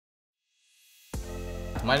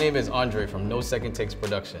my name is Andre from No Second Takes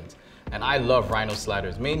Productions, and I love Rhino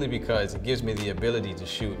sliders mainly because it gives me the ability to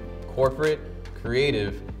shoot corporate,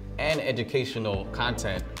 creative, and educational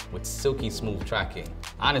content with silky smooth tracking.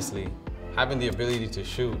 Honestly, having the ability to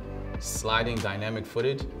shoot sliding dynamic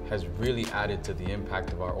footage has really added to the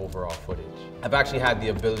impact of our overall footage. I've actually had the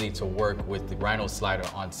ability to work with the Rhino slider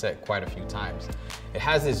on set quite a few times. It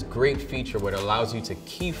has this great feature where it allows you to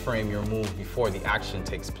keyframe your move before the action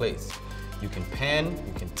takes place. You can pan,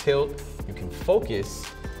 you can tilt, you can focus,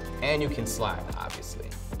 and you can slide, obviously.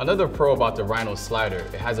 Another pro about the Rhino slider,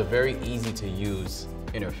 it has a very easy to use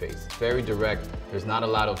interface. Very direct. There's not a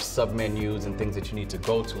lot of sub-menus and things that you need to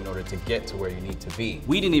go to in order to get to where you need to be.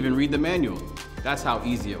 We didn't even read the manual. That's how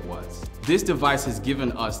easy it was. This device has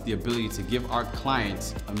given us the ability to give our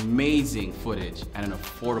clients amazing footage at an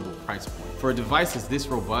affordable price point. For a device that's this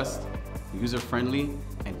robust, user-friendly,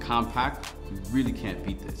 and compact, you really can't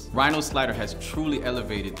beat this. Rhino slider has truly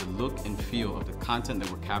elevated the look and feel of the content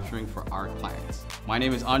that we're capturing for our clients. My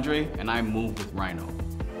name is Andre, and I move with Rhino.